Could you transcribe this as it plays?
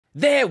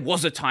There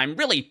was a time,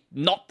 really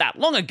not that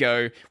long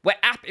ago, where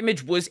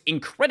AppImage was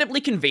incredibly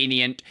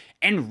convenient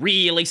and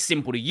really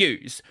simple to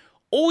use.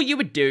 All you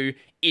would do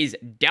is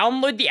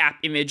download the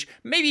AppImage,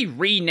 maybe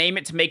rename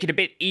it to make it a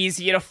bit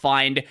easier to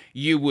find,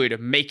 you would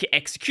make it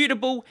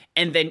executable,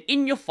 and then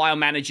in your file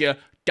manager,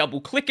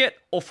 double-click it,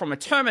 or from a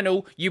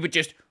terminal, you would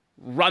just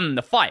run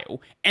the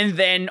file. And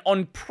then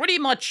on pretty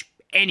much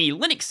any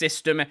Linux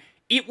system,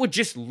 it would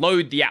just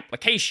load the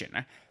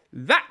application.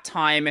 That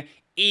time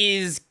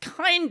is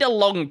kinda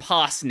long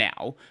past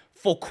now.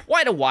 For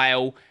quite a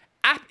while,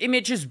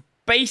 AppImage has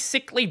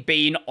basically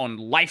been on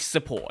life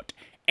support,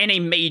 and a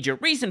major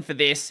reason for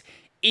this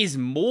is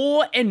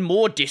more and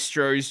more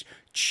distros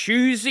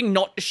choosing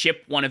not to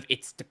ship one of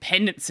its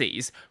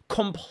dependencies,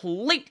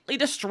 completely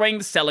destroying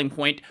the selling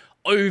point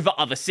over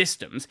other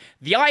systems.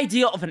 The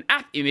idea of an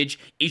AppImage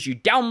is you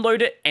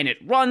download it and it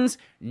runs,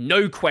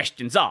 no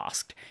questions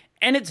asked.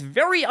 And it's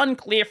very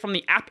unclear from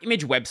the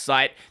AppImage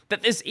website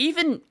that there's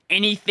even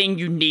anything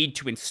you need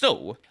to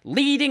install.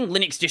 Leading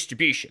Linux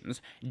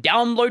distributions,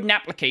 download an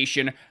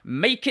application,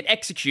 make it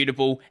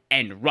executable,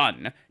 and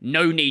run.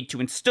 No need to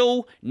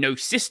install, no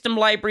system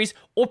libraries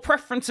or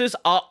preferences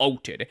are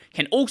altered.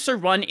 Can also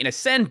run in a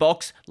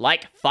sandbox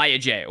like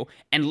FireJail,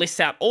 and lists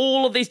out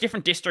all of these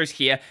different distros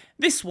here.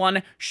 This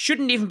one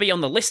shouldn't even be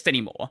on the list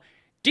anymore.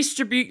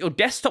 Distribute your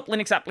desktop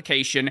Linux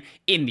application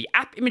in the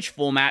AppImage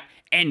format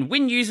and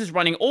win users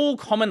running all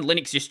common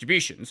Linux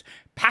distributions.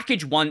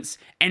 Package once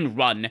and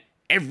run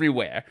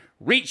everywhere.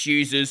 Reach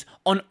users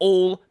on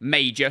all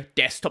major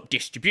desktop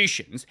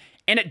distributions.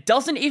 And it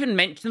doesn't even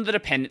mention the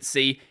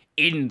dependency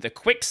in the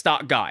quick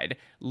start guide.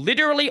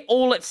 Literally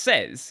all it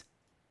says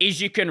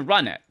is you can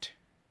run it.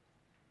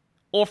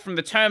 Or from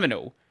the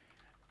terminal,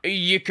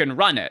 you can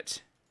run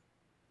it.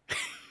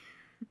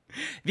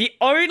 The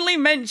only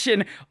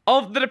mention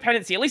of the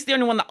dependency, at least the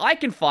only one that I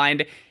can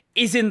find,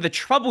 is in the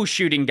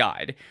troubleshooting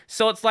guide.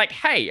 So it's like,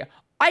 hey,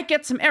 I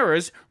get some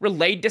errors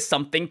related to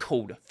something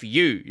called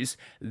Fuse.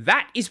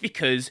 That is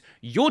because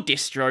your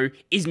distro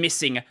is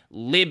missing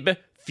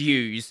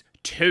libfuse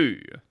 2.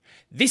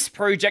 This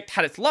project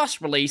had its last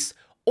release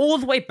all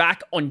the way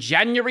back on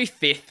January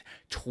 5th,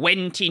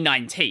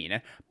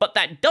 2019, but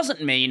that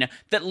doesn't mean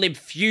that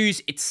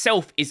libfuse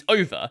itself is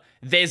over.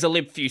 There's a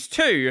libfuse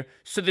 2,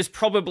 so there's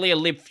probably a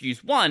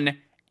libfuse 1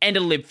 and a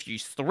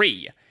libfuse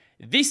 3.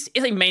 This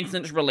is a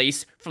maintenance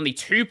release from the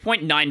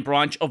 2.9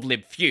 branch of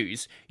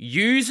libfuse.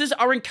 Users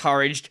are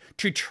encouraged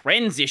to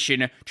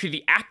transition to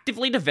the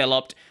actively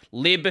developed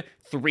lib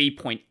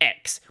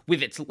 3.x,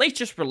 with its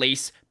latest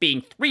release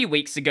being 3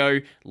 weeks ago,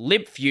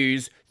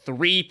 libfuse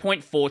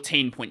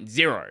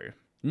 3.14.0.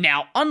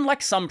 Now,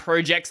 unlike some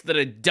projects that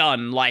are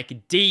done,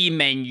 like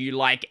dmenu,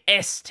 like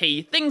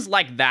st, things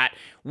like that,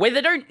 where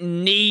they don't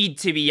need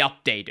to be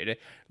updated,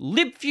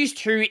 libfuse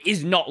 2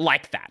 is not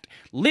like that.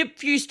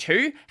 libfuse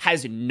 2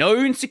 has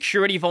known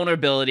security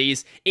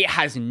vulnerabilities, it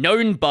has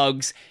known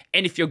bugs,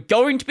 and if you're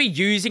going to be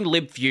using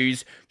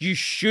libfuse, you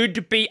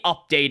should be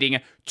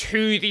updating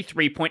to the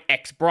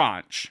 3.x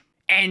branch.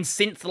 And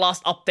since the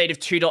last update of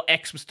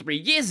 2.x was 3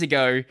 years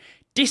ago,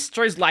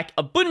 distros like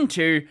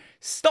Ubuntu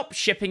stopped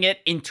shipping it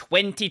in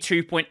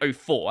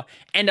 22.04,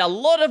 and a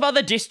lot of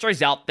other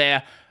distros out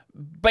there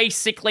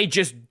basically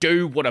just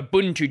do what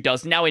Ubuntu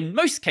does. Now, in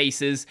most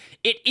cases,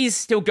 it is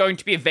still going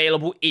to be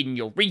available in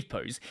your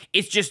repos.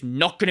 It's just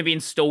not going to be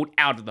installed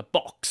out of the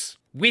box.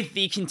 With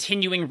the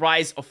continuing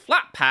rise of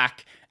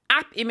Flatpak,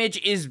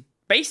 AppImage is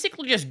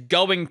basically just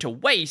going to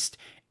waste,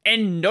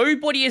 and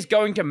nobody is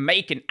going to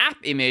make an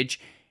AppImage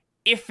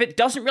if it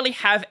doesn't really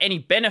have any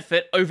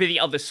benefit over the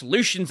other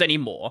solutions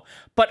anymore.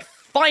 But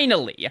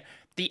finally,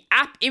 the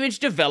AppImage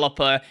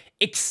developer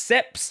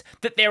accepts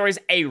that there is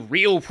a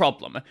real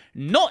problem.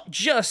 Not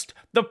just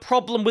the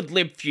problem with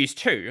libfuse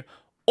 2,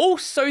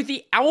 also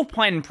the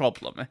Alpine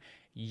problem.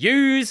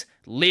 Use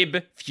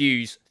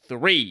libfuse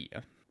 3.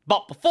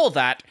 But before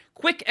that,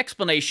 quick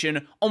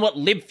explanation on what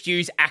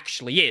libfuse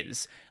actually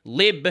is.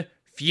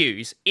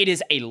 Libfuse, it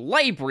is a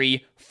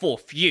library for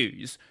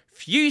Fuse.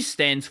 Fuse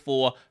stands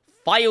for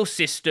File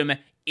System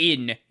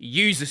in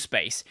User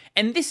Space,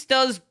 and this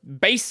does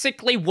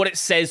basically what it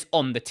says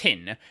on the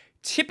tin.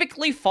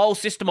 Typically, file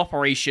system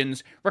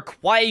operations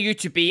require you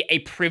to be a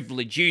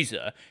privileged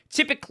user,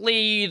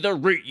 typically the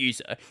root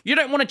user. You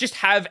don't want to just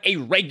have a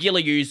regular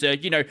user,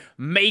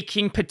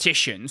 making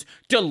petitions,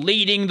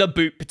 deleting the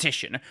boot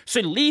petition.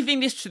 So leaving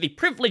this to the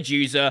privileged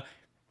user,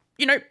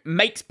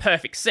 makes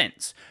perfect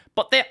sense.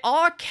 But there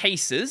are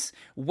cases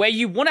where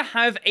you want to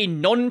have a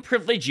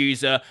non-privileged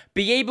user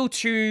be able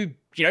to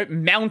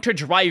mount a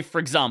drive, for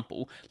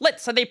example.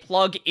 Let's say they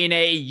plug in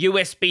a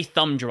USB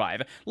thumb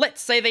drive.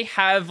 Let's say they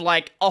have,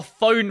 a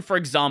phone, for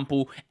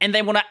example, and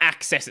they want to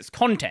access its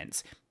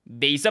contents.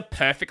 These are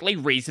perfectly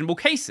reasonable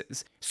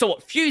cases. So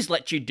what Fuse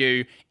lets you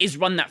do is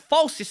run that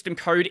file system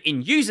code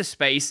in user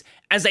space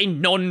as a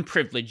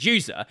non-privileged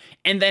user,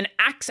 and then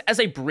acts as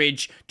a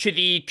bridge to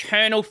the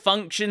kernel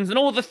functions and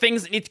all the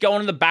things that need to go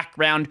on in the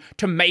background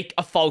to make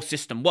a file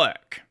system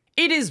work.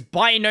 It is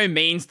by no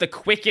means the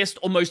quickest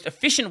or most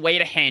efficient way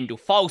to handle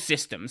file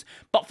systems,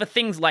 but for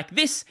things like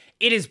this,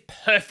 it is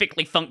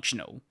perfectly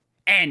functional.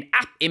 And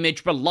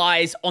AppImage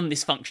relies on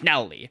this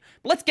functionality.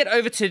 But let's get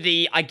over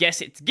to I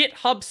guess it's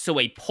GitHub, so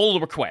a pull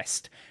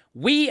request.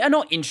 We are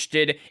not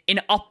interested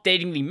in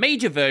updating the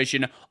major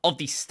version of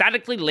the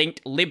statically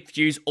linked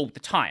libfuse all the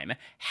time.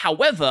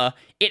 However,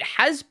 it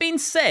has been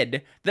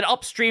said that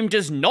Upstream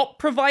does not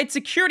provide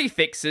security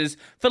fixes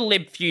for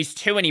libfuse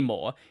 2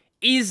 anymore.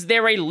 Is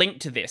there a link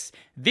to this?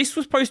 This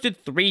was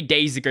posted 3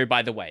 days ago,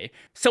 by the way.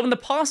 So in the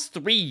past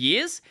 3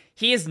 years,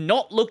 he has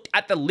not looked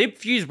at the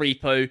libfuse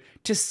repo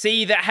to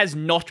see that has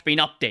not been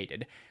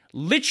updated.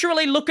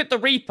 Literally look at the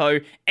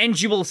repo and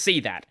you will see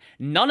that.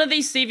 None of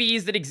these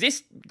CVEs that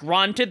exist,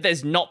 granted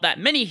there's not that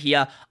many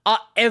here, are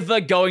ever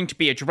going to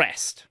be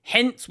addressed.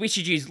 Hence, we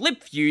should use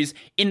libfuse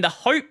in the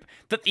hope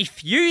that the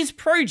Fuse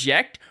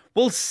project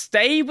will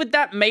stay with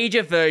that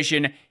major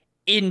version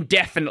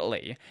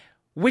indefinitely.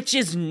 Which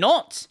is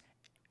not,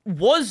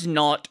 was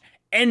not,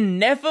 and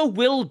never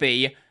will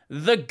be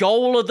the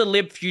goal of the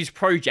libfuse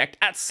project.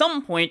 At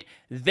some point,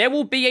 there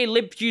will be a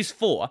libfuse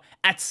 4.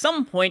 At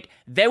some point,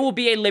 there will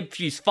be a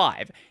libfuse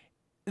 5.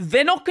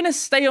 They're not going to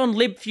stay on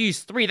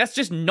libfuse 3. That's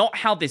just not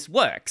how this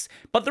works.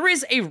 But there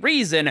is a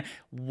reason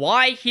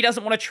why he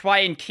doesn't want to try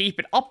and keep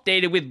it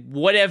updated with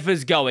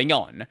whatever's going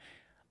on.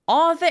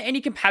 Are there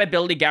any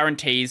compatibility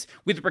guarantees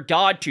with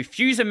regard to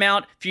Fuse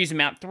Amount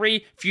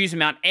 3, Fuse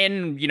Amount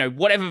N,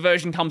 whatever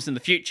version comes in the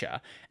future?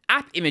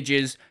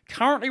 AppImages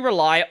currently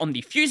rely on the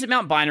Fuse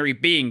Amount binary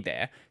being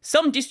there.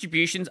 Some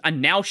distributions are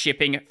now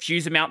shipping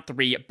Fuse Amount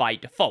 3 by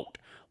default.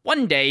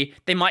 One day,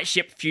 they might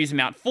ship Fuse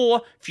Amount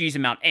 4, Fuse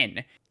Amount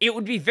N. It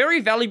would be very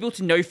valuable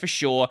to know for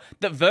sure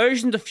that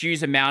versions of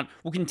Fuse Amount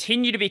will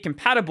continue to be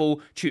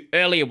compatible to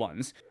earlier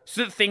ones,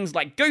 so that things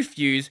like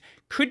GoFuse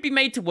could be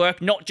made to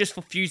work not just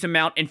for Fuse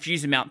Amount and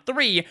Fuse Amount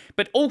 3,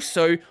 but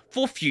also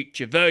for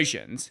future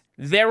versions.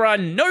 There are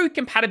no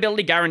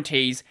compatibility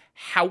guarantees,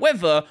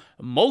 however,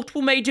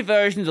 multiple major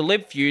versions of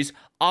libfuse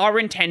are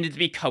intended to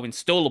be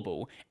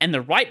co-installable, and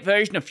the right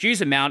version of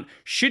Fuse Amount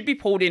should be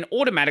pulled in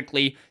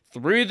automatically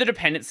through the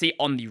dependency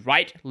on the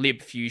right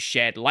libfuse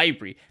shared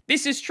library.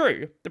 This is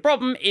true. The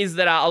problem is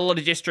that a lot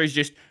of distros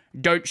just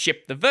don't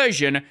ship the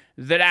version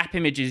that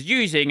AppImage is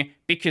using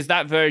because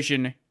that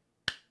version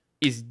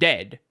is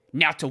dead.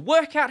 Now, to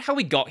work out how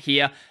we got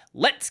here,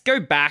 let's go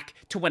back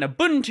to when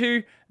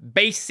Ubuntu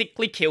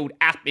basically killed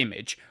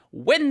AppImage.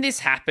 When this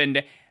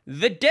happened,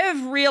 the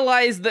dev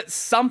realized that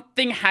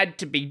something had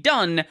to be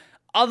done,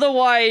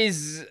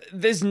 otherwise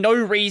there's no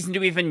reason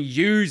to even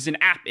use an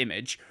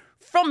AppImage.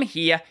 From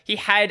here, he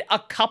had a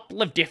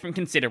couple of different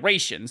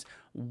considerations.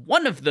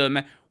 One of them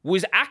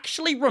was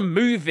actually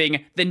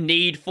removing the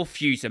need for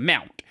Fuse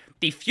Amount.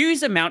 The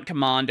Fuse Amount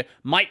command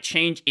might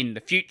change in the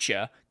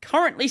future.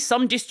 Currently,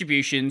 some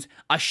distributions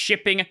are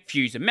shipping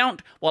Fuse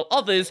Amount, while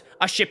others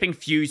are shipping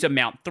Fuse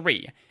Amount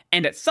 3.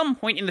 And at some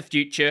point in the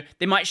future,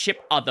 they might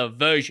ship other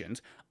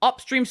versions.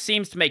 Upstream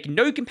seems to make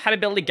no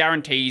compatibility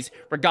guarantees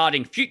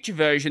regarding future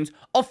versions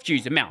of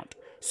Fuse Amount.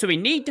 So we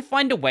need to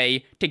find a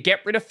way to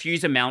get rid of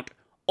Fuse Amount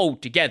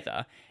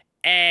altogether.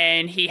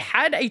 And he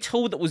had a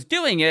tool that was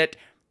doing it.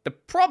 The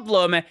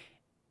problem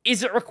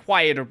is it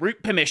required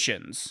root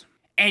permissions.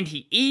 And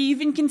he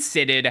even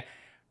considered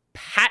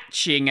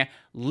patching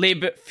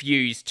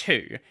libfuse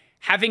 2.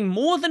 Having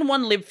more than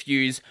one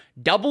libfuse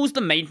doubles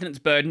the maintenance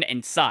burden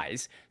and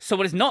size, so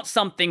it is not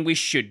something we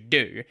should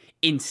do.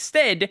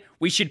 Instead,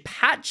 we should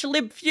patch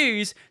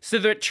libfuse so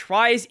that it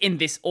tries in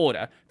this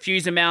order: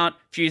 Fuse Amount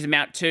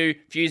 2,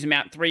 Fuse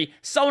Amount 3,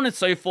 so on and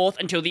so forth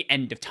until the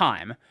end of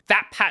time.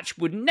 That patch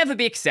would never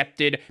be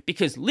accepted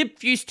because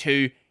libfuse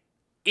 2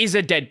 is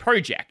a dead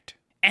project.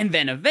 And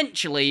then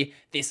eventually,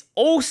 this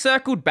all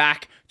circled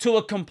back to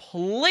a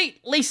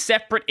completely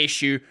separate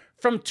issue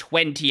from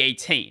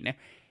 2018.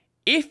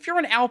 If you're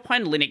an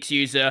Alpine Linux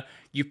user,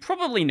 you've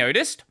probably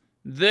noticed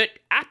that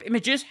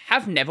AppImages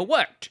have never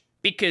worked,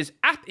 because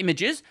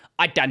AppImages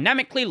are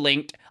dynamically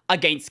linked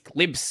against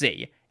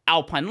glibc.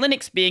 Alpine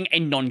Linux, being a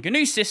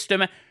non-GNU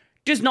system,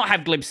 does not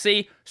have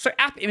glibc, so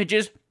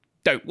AppImages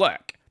don't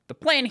work. The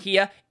plan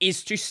here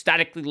is to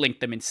statically link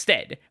them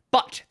instead,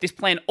 but this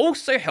plan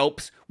also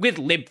helps with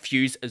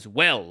libfuse as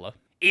well.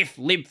 If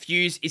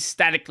libfuse is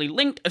statically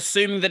linked,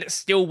 assuming that it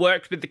still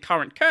works with the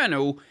current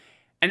kernel,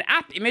 an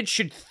AppImage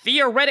should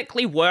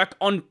theoretically work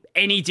on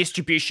any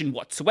distribution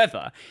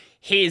whatsoever.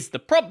 Here's the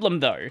problem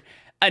though.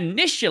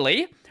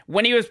 Initially,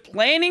 when he was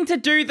planning to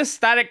do the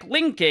static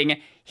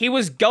linking, he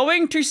was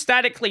going to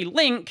statically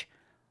link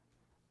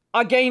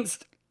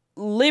against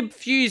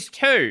libfuse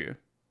 2.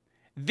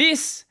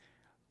 This,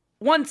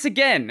 once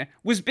again,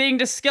 was being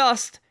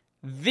discussed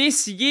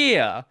this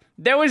year.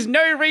 There was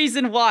no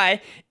reason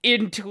why,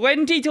 in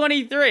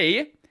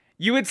 2023,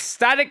 you would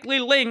statically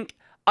link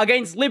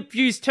against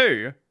libfuse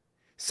 2.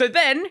 So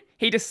then,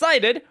 he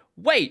decided,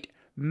 wait,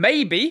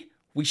 maybe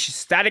we should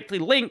statically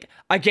link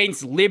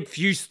against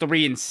libfuse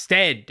 3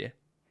 instead.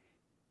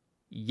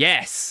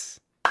 Yes,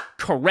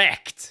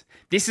 correct.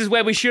 This is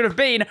where we should have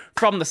been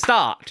from the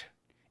start.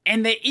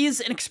 And there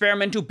is an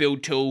experimental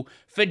build tool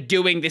for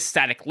doing this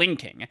static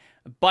linking,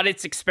 but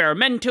it's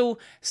experimental,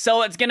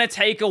 so it's gonna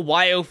take a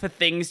while for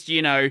things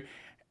to,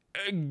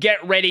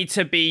 get ready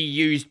to be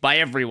used by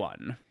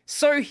everyone.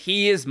 So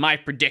here's my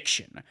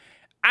prediction.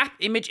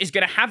 AppImage is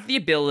gonna have the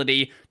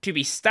ability to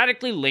be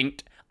statically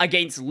linked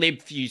against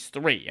libfuse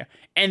 3,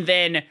 and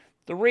then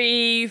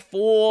 3,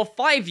 4,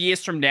 5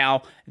 years from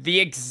now, the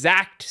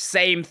exact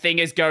same thing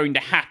is going to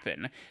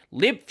happen.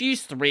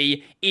 libfuse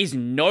 3 is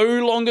no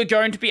longer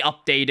going to be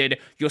updated,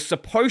 you're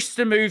supposed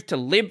to move to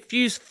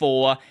libfuse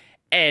 4,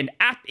 and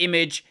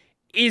AppImage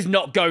is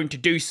not going to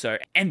do so.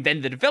 And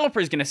then the developer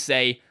is going to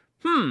say,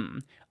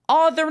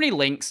 are there any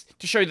links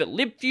to show that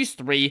libfuse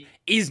 3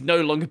 is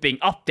no longer being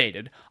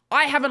updated?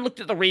 I haven't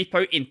looked at the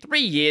repo in 3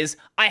 years,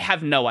 I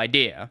have no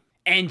idea.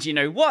 And you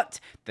know what?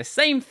 The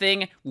same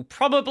thing will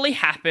probably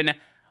happen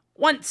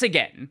once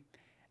again.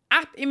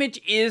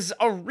 AppImage is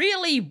a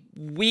really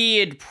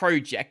weird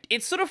project.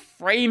 It sort of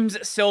frames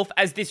itself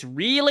as this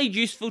really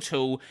useful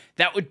tool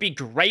that would be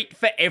great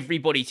for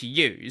everybody to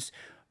use,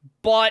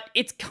 but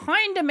it's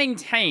kind of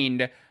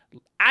maintained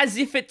as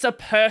if it's a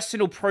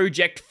personal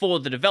project for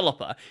the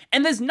developer.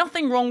 And there's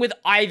nothing wrong with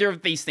either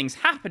of these things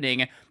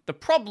happening. The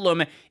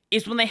problem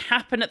is when they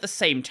happen at the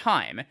same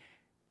time.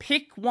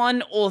 Pick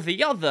one or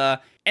the other,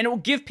 and it will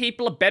give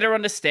people a better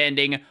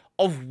understanding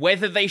of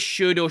whether they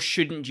should or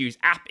shouldn't use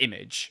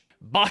AppImage.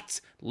 But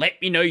let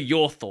me know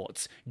your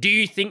thoughts. Do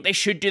you think they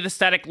should do the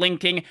static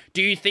linking?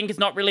 Do you think it's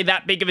not really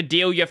that big of a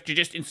deal? You have to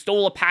just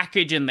install a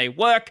package and they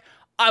work?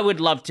 I would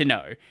love to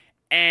know.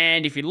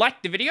 And if you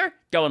liked the video,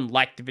 go and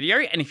like the video.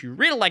 And if you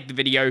really like the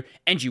video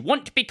and you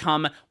want to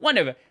become one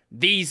of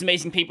these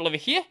amazing people over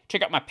here,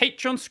 check out my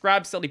Patreon,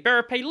 Scribe, Sully,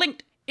 Berapay,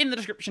 linked in the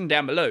description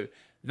down below.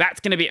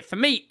 That's going to be it for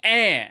me,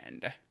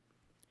 and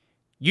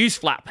use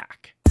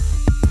Flatpak.